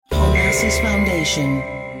Genesis Foundation.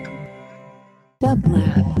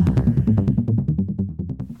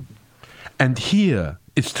 And here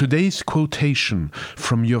is today's quotation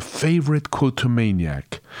from your favorite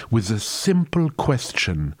quotomaniac with a simple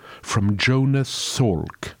question from Jonas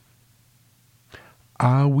Salk.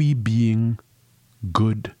 Are we being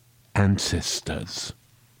good ancestors?